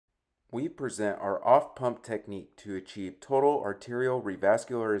We present our off-pump technique to achieve total arterial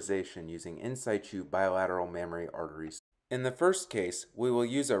revascularization using in-situ bilateral mammary arteries. In the first case, we will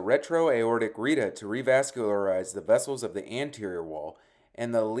use a retroaortic reta to revascularize the vessels of the anterior wall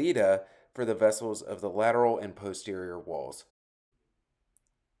and the leta for the vessels of the lateral and posterior walls.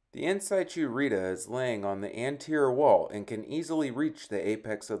 The in-situ reta is laying on the anterior wall and can easily reach the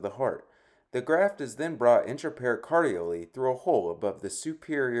apex of the heart. The graft is then brought intrapericardially through a hole above the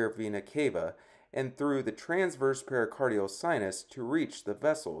superior vena cava and through the transverse pericardial sinus to reach the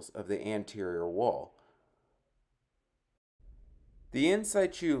vessels of the anterior wall. The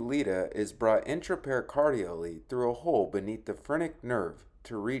in-situ leta is brought intrapericardially through a hole beneath the phrenic nerve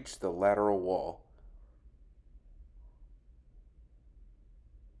to reach the lateral wall.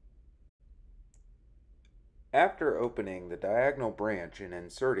 After opening the diagonal branch and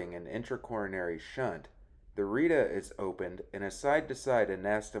inserting an intracoronary shunt, the reta is opened and a side-to-side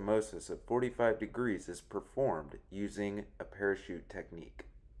anastomosis of 45 degrees is performed using a parachute technique.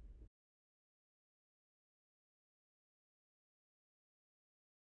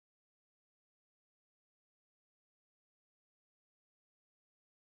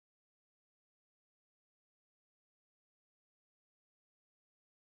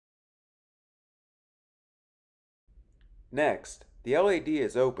 Next, the LAD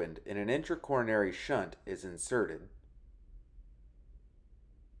is opened and an intracoronary shunt is inserted.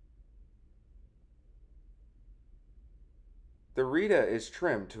 The reta is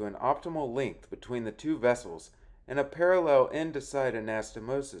trimmed to an optimal length between the two vessels, and a parallel end-to-side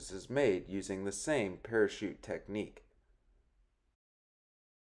anastomosis is made using the same parachute technique.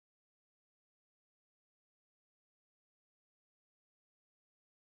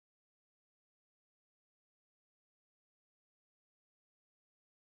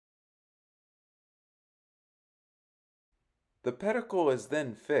 The pedicle is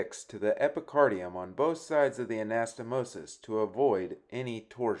then fixed to the epicardium on both sides of the anastomosis to avoid any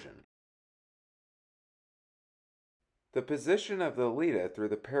torsion. The position of the leta through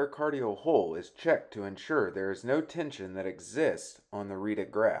the pericardial hole is checked to ensure there is no tension that exists on the reta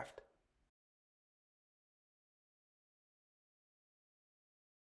graft.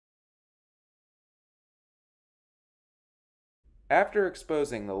 After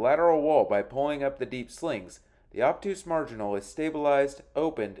exposing the lateral wall by pulling up the deep slings, the obtuse marginal is stabilized,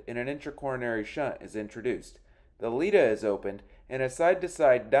 opened, and an intracoronary shunt is introduced. The leta is opened, and a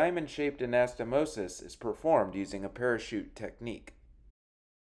side-to-side diamond-shaped anastomosis is performed using a parachute technique.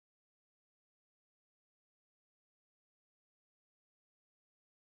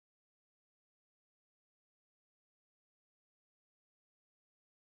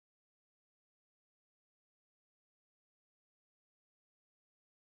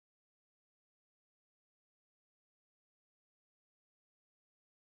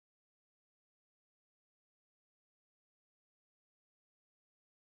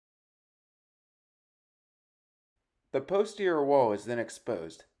 The posterior wall is then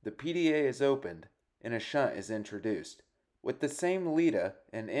exposed, the PDA is opened, and a shunt is introduced. With the same leta,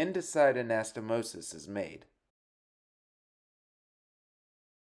 an end-to-side anastomosis is made.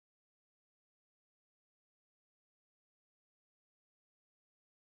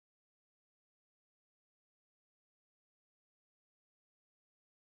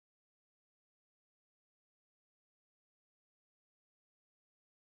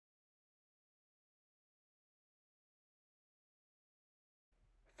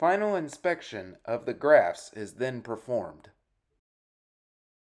 Final inspection of the grafts is then performed.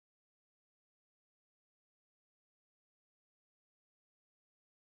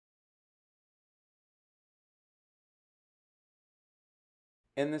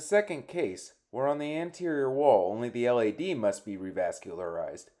 In the second case, where on the anterior wall only the LAD must be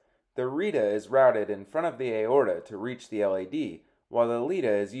revascularized, the reta is routed in front of the aorta to reach the LAD, while the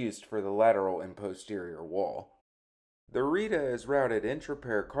leta is used for the lateral and posterior wall. The reta is routed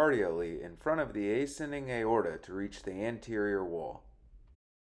intrapericardially in front of the ascending aorta to reach the anterior wall.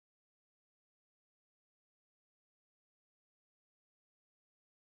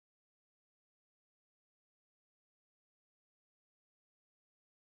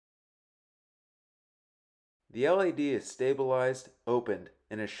 The LAD is stabilized, opened,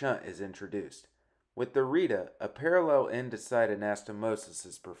 and a shunt is introduced. With the reta, a parallel end-to-side anastomosis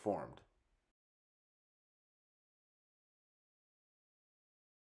is performed.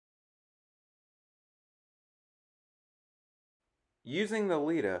 Using the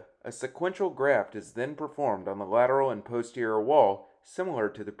leta, a sequential graft is then performed on the lateral and posterior wall, similar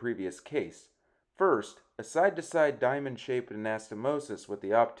to the previous case. First, a side-to-side diamond-shaped anastomosis with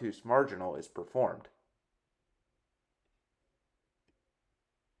the obtuse marginal is performed.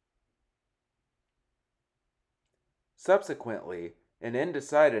 Subsequently, an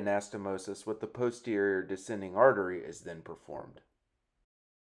end-side anastomosis with the posterior descending artery is then performed.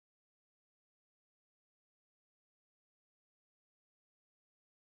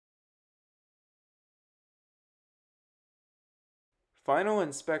 Final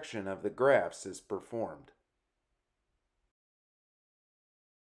inspection of the grafts is performed.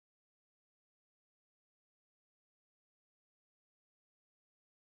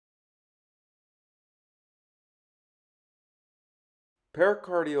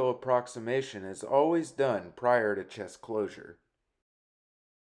 Pericardial approximation is always done prior to chest closure.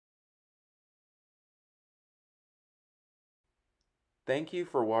 Thank you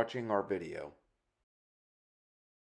for watching our video.